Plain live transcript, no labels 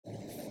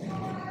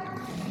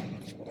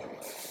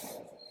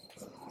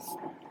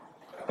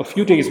A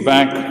few days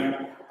back,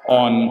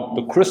 on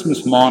the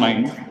Christmas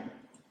morning,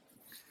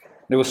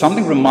 there was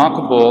something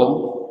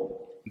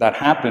remarkable that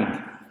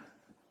happened.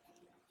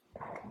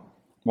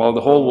 While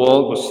the whole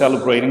world was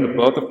celebrating the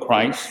birth of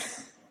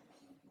Christ,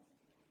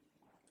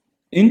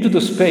 into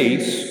the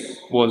space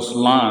was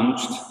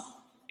launched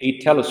a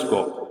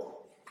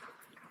telescope.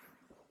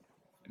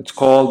 It's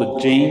called the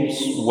James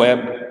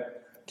Webb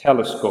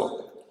Telescope.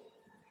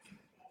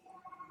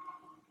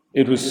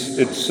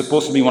 It's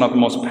supposed to be one of the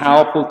most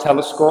powerful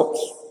telescopes.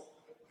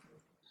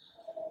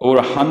 Over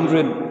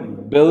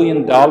 $100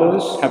 billion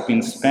have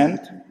been spent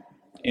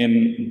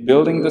in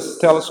building this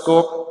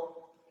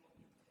telescope.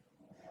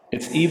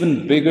 It's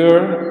even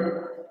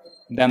bigger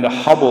than the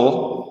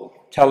Hubble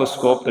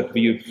telescope that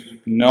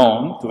we've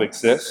known to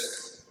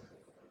exist.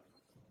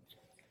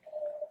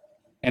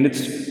 And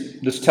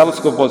this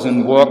telescope was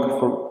in work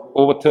for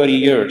over 30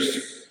 years.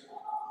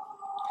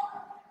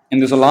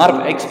 And there's a lot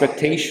of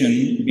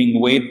expectation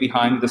being weighed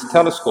behind this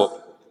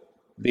telescope.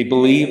 They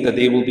believe that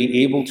they will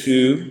be able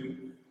to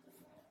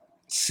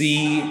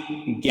see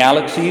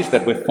galaxies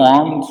that were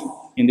formed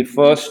in the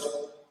first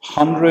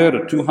 100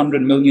 or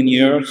 200 million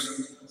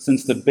years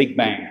since the Big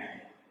Bang.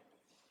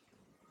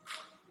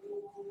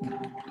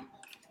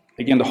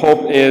 Again, the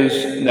hope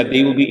is that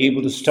they will be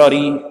able to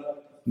study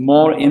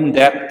more in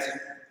depth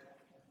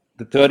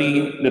the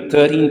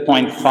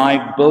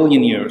 13.5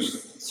 billion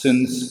years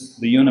since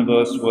the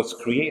universe was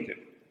created.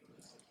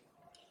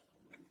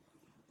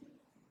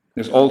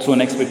 There's also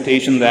an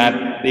expectation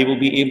that they will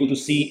be able to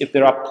see if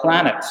there are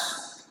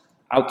planets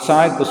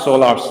outside the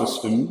solar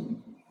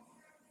system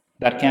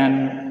that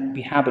can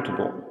be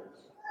habitable,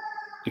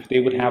 if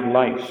they would have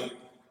life.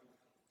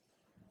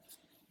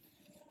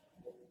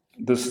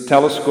 This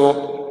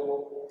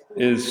telescope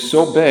is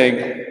so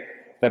big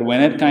that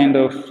when it kind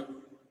of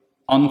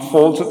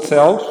unfolds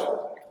itself,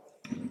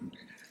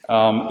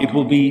 it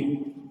will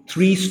be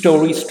 3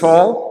 stories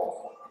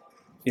tall.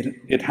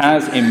 It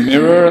has a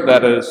mirror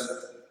that is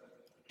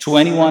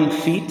 21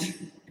 feet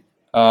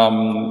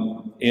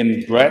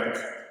in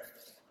breadth.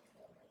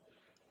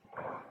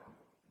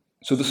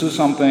 So this is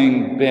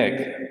something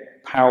big,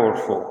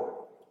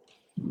 powerful.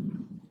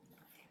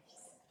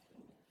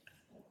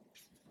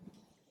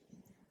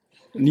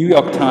 The New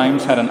York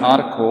Times had an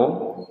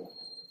article,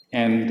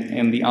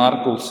 and the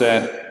article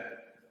said,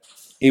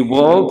 "A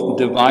world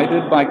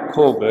divided by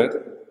COVID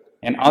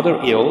and other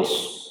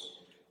ills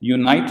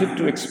united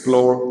to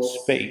explore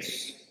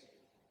space."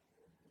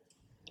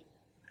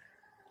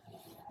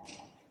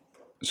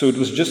 So it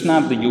was just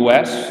not the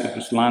US, it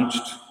was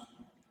launched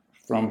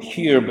from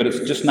here, but it's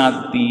just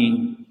not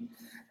the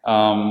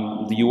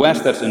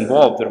US that's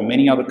involved. There are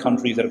many other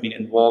countries that have been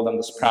involved in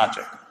this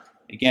project.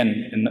 Again,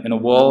 in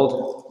a world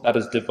that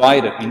is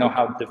divided, you know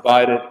how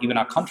divided even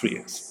our country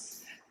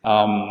is.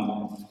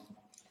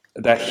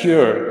 That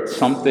here,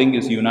 something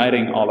is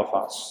uniting all of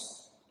us.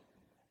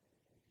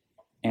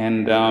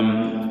 And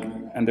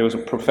there was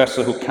a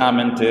professor who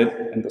commented,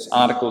 and this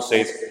article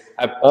says,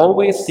 "I've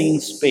always seen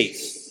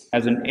space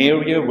as an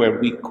area where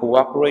we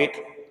cooperate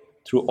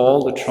through all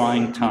the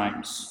trying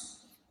times."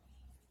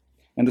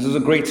 And this is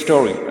a great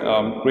story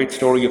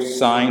of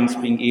science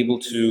being able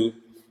to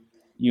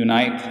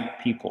unite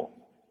people.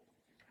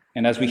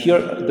 And as we hear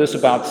this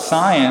about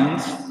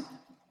science,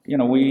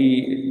 we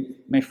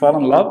may fall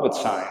in love with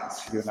science.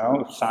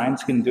 If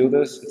science can do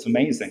this, it's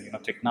amazing.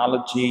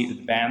 Technology,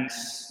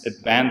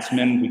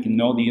 advancement, we can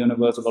know the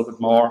universe a little bit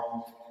more.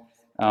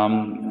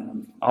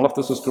 All of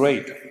this is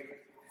great.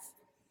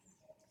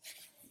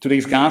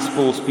 Today's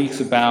gospel speaks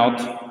about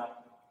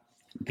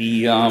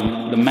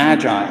the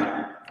Magi,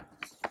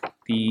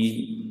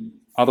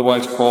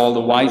 otherwise called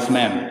the wise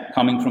men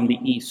coming from the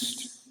east.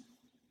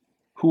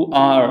 Who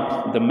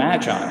are the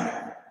Magi?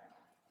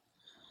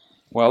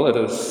 Well, it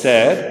is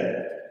said,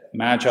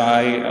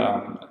 Magi,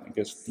 I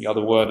guess the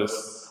other word is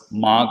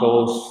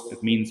magos,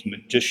 it means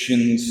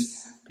magicians.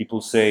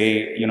 People say,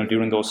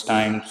 during those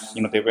times,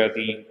 they were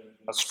the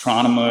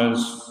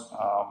astronomers,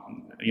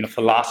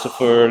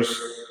 philosophers,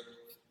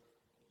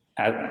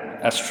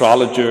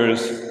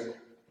 astrologers.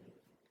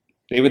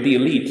 They were the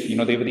elite,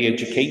 they were the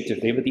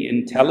educated, they were the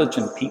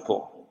intelligent people.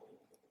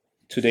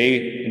 Today,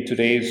 in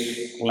today's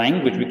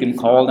language, we can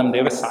call them,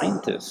 they were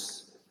scientists.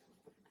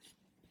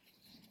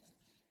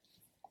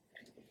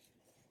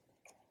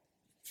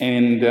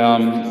 And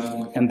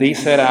they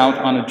set out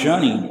on a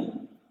journey,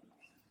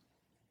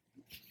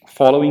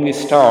 following a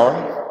star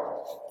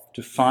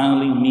to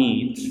finally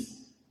meet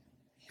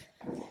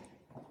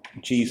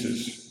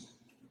Jesus.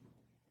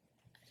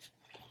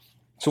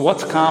 So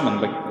what's common?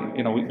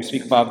 We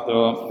speak about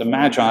the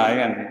Magi,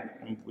 and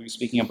we're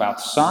speaking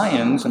about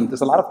science, and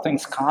there's a lot of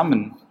things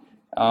common.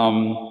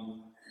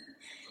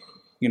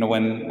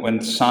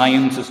 When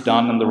science is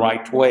done in the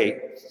right way,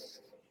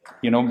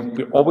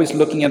 we're always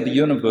looking at the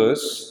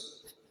universe.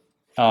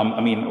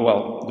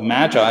 The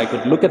Magi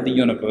could look at the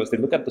universe, they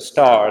look at the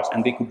stars,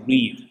 and they could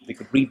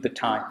read the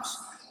times,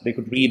 they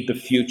could read the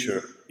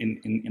future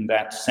in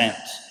that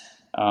sense.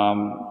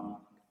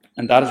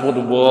 And that is what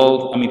the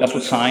world, that's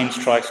what science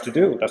tries to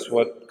do. That's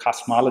what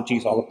cosmology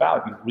is all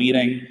about. You're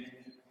reading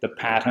the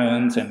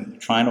patterns and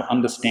trying to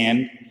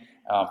understand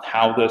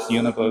how this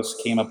universe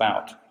came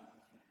about.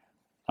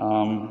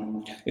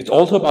 It's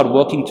also about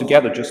working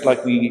together, just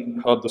like we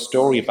heard the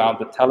story about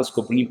the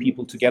telescope bringing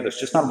people together. It's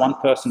just not one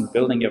person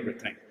building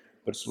everything,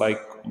 but it's like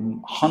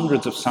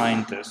hundreds of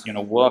scientists,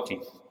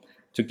 working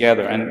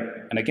together.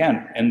 And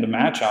again, in the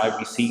Magi,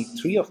 we see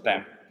three of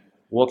them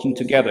working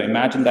together.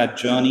 Imagine that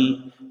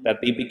journey that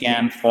they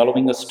began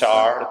following a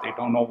star. They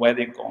don't know where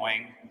they're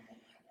going.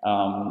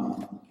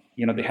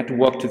 They had to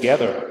work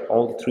together,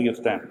 all three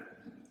of them.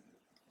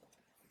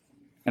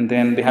 And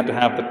then they had to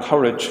have the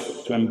courage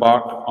to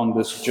embark on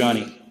this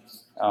journey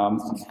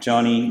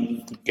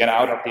to get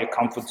out of their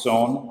comfort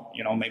zone.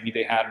 Maybe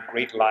they had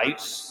great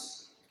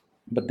lives,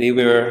 but they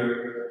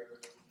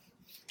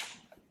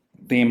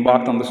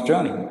embarked on this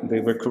journey.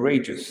 They were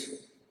courageous.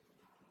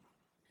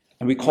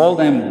 And we call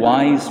them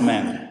wise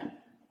men.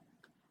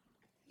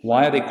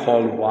 Why are they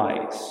called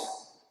wise?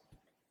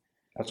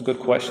 That's a good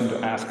question to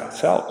ask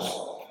ourselves.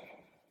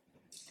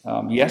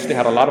 Yes, they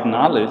had a lot of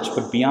knowledge,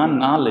 but beyond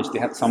knowledge, they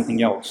had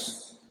something else.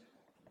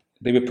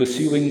 They were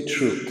pursuing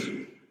truth.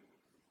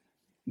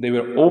 They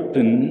were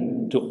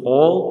open to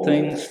all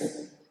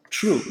things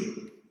true.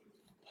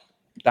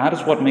 That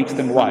is what makes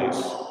them wise.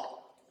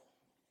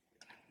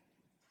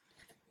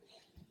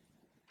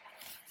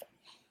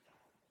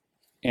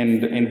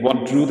 And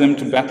what drew them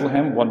to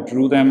Bethlehem, what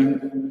drew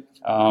them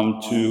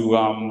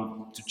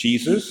to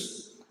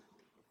Jesus,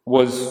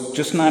 was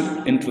just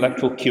not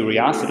intellectual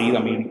curiosity.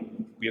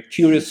 We are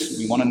curious,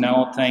 we want to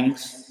know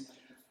things,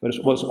 but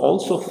it was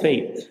also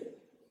faith.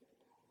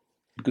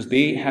 Because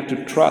they had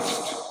to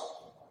trust.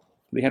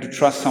 They had to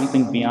trust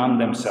something beyond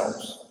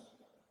themselves.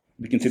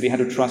 We can say they had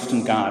to trust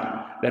in God.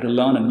 They had to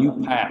learn a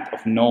new path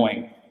of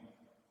knowing.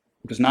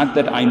 It was not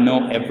that I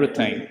know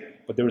everything,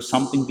 but there is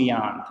something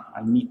beyond.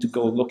 I need to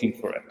go looking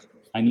for it.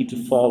 I need to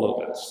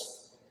follow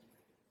this.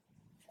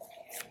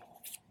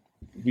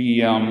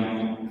 We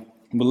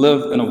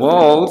live in a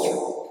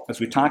world, as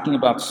we're talking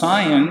about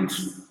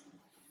science,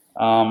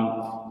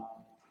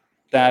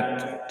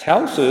 that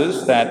tells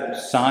us that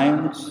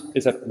science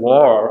is at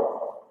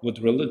war with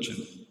religion.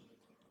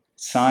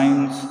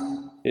 Science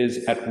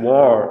is at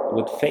war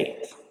with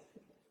faith.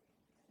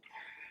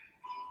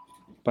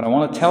 But I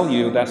want to tell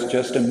you that's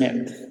just a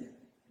myth.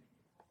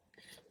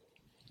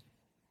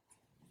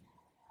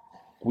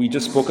 We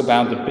just spoke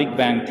about the Big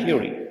Bang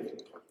Theory,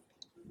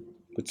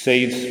 which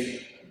says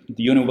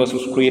the universe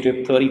was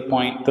created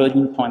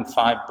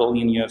 13.5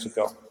 billion years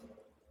ago.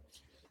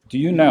 Do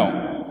you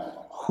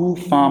know who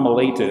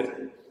formulated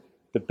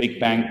the Big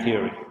Bang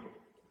Theory?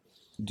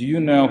 Do you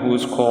know who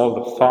is called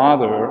the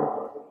father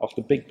of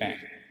the Big Bang?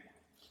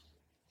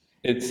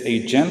 It's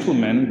a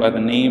gentleman by the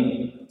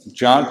name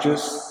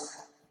Georges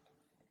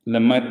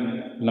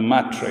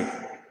Lemaitre.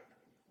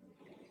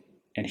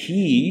 And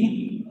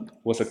he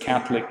was a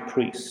Catholic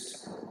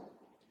priest.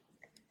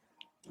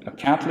 A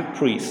Catholic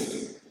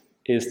priest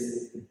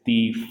is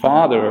the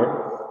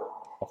father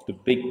of the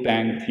Big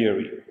Bang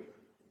Theory.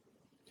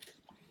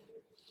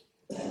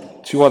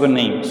 Two other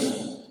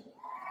names.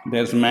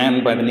 There's a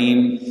man by the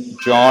name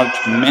George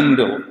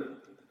Mendel.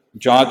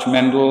 George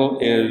Mendel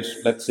is,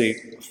 let's say,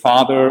 the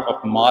father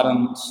of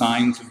modern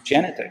science of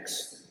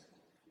genetics.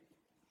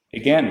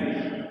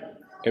 Again,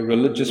 a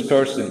religious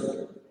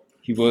person.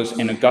 He was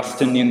an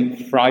Augustinian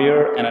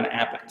friar and an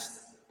abbot.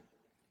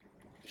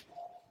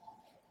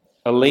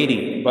 A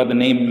lady by the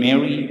name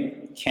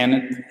Mary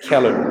Kenneth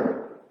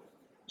Keller.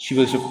 She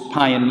was a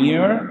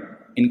pioneer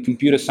in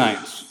computer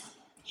science.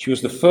 She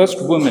was the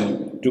first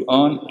woman to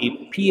earn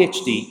a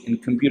PhD in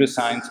computer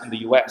science in the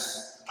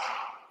US.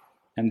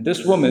 And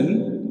this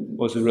woman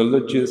was a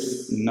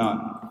religious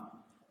nun.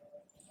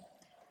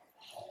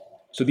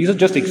 So these are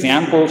just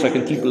examples. I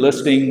can keep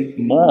listing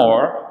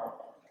more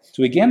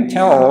to again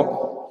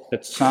tell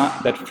that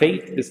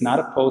faith is not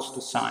opposed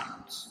to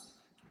science.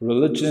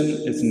 Religion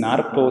is not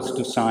opposed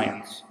to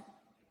science,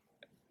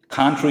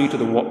 contrary to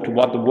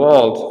what the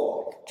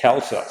world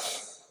tells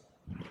us.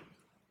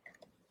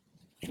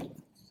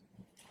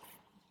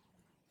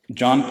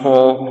 John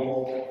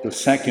Paul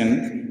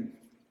II,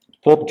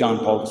 Pope John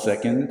Paul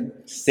II,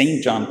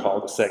 Saint John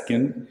Paul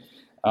II,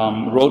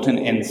 wrote an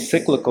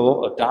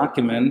encyclical, a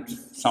document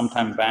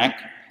sometime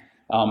back,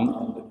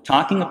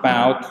 talking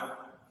about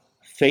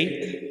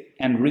faith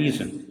and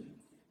reason,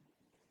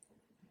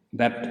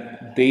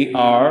 that they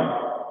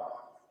are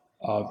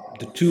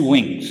the two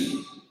wings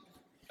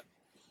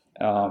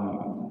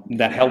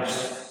that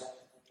helps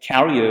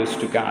carry us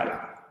to God.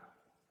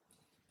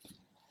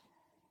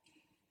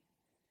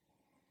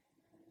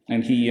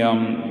 And he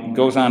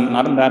goes on,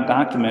 not in that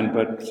document,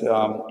 but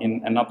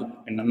in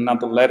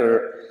another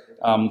letter,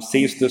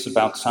 says this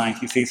about science.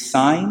 He says,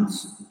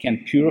 science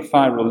can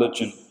purify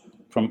religion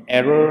from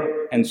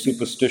error and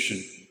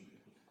superstition.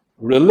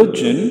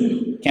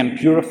 Religion can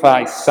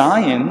purify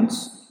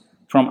science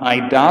from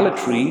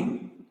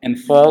idolatry and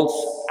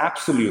false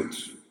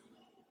absolutes.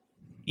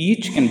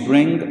 Each can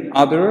bring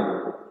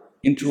other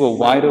into a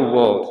wider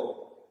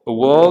world, a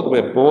world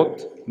where both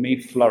may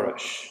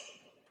flourish.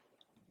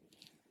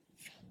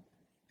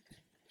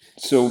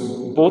 So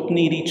both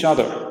need each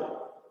other.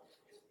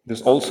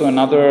 There's also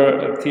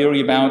another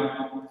theory about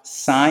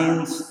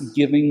science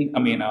giving,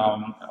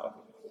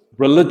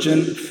 religion,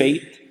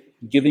 faith,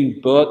 giving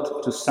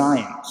birth to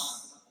science.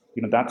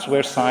 That's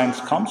where science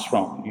comes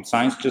from.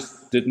 Science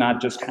did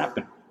not just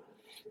happen.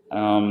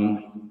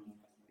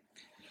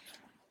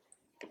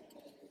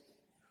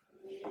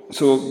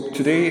 So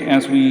today,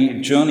 as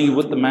we journey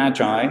with the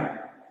Magi,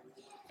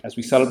 as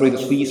we celebrate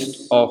the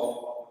feast of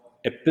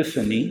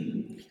Epiphany,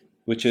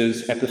 which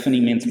is, Epiphany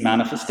means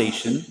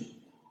manifestation,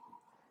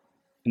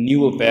 a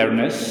new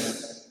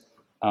awareness,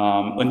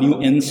 a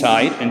new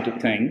insight into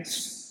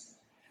things.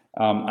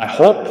 I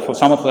hope for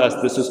some of us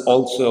this is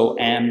also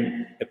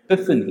an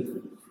epiphany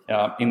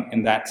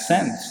in that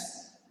sense,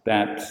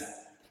 that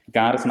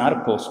God is not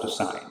opposed to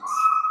science.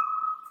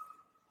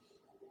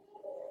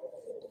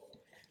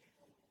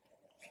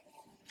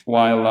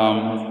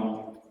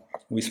 While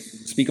we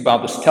speak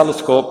about this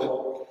telescope,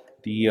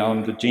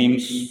 the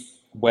James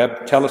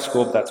Webb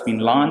telescope that's been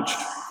launched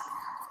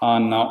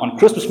on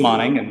Christmas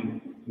morning,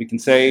 and we can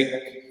say,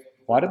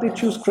 why did they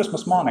choose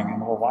Christmas morning?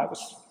 And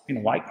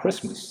why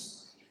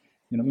Christmas?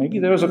 Maybe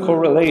there is a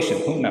correlation.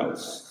 Who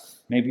knows?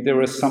 Maybe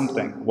there is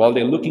something. While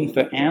they're looking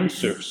for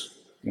answers,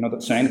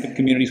 the scientific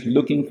community is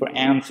looking for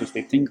answers.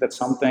 They think that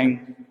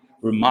something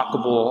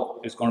remarkable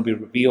is going to be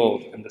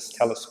revealed in this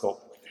telescope.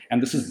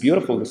 And this is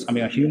beautiful.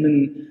 A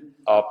human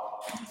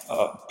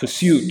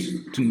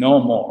pursuit to know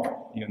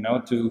more,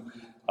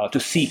 to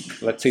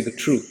seek, let's say, the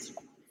truth,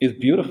 is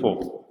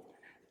beautiful.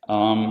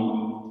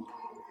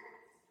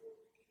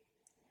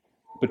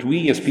 But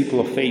we as people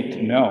of faith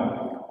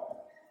know,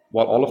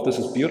 while all of this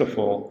is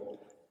beautiful,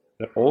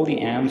 that all the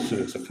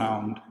answers are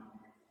found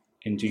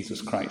in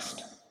Jesus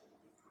Christ.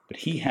 That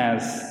He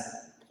has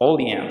all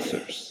the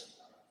answers.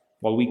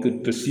 While we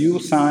could pursue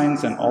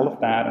science and all of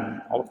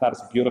that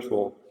is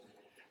beautiful,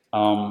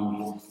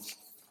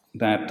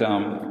 that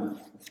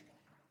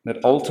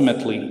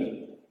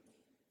ultimately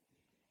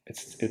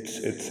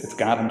it's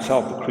God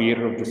Himself, the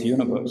creator of this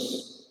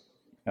universe,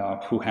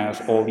 who has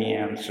all the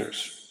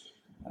answers.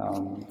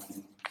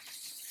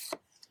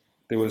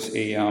 There was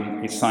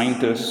a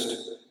scientist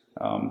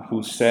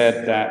who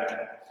said that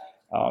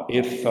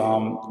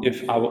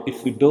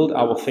if we build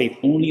our faith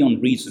only on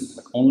reason,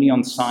 only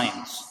on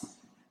science,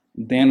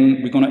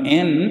 then we're going to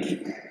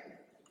end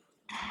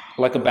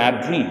like a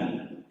bad dream.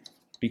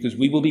 Because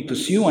we will be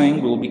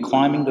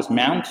climbing this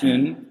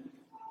mountain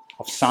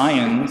of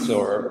science,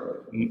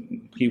 or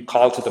he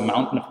calls it the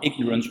mountain of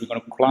ignorance. We're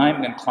going to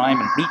climb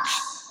and reach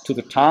to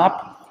the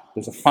top.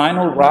 There's a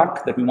final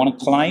rock that we want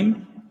to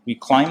climb. We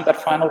climb that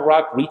final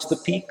rock, reach the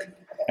peak,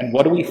 and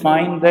what do we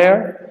find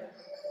there?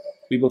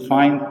 We will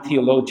find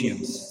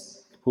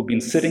theologians who've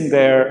been sitting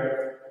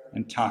there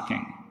and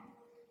talking.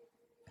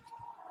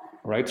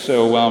 Right?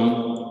 So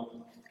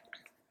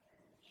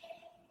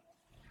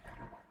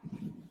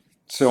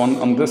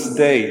on this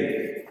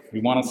day,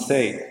 we want to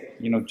say,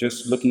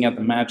 just looking at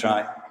the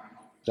Magi,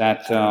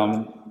 that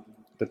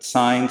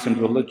science and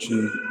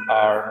religion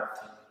are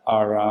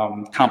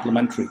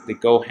complementary. They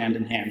go hand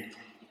in hand.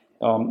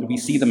 We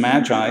see the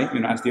Magi,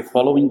 as they're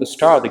following the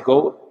star, they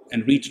go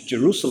and reach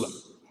Jerusalem.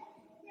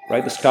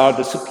 Right? The star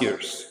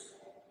disappears.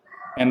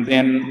 And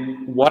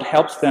then what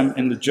helps them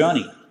in the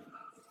journey?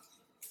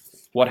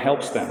 What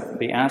helps them?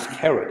 They ask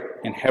Herod,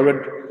 and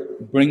Herod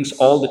brings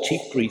all the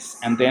chief priests,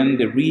 and then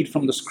they read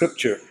from the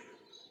scripture,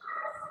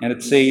 and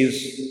it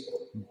says,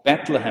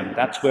 Bethlehem,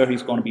 that's where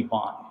he's going to be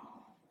born.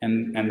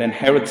 And then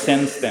Herod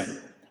sends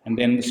them, and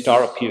then the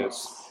star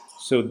appears.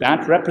 So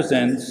that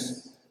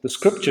represents the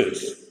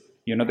scriptures.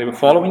 They were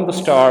following the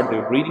star, they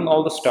were reading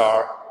all the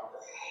star,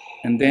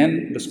 and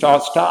then the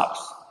star stops.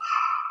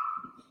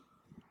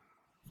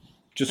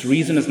 Just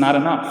reason is not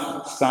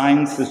enough.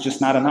 Science is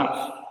just not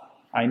enough.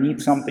 I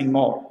need something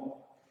more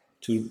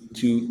to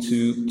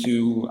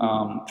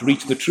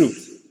reach the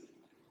truth,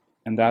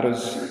 and that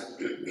is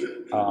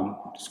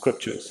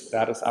scriptures.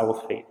 That is our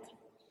faith.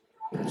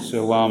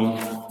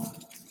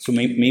 So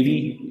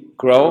maybe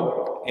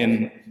grow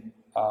in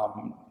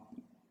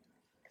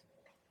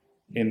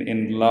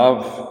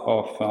love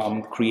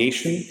of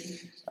creation,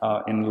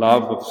 in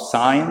love of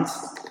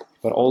science,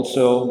 but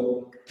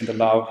also in the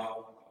love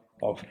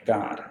of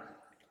God,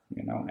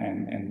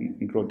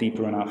 and grow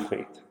deeper in our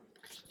faith.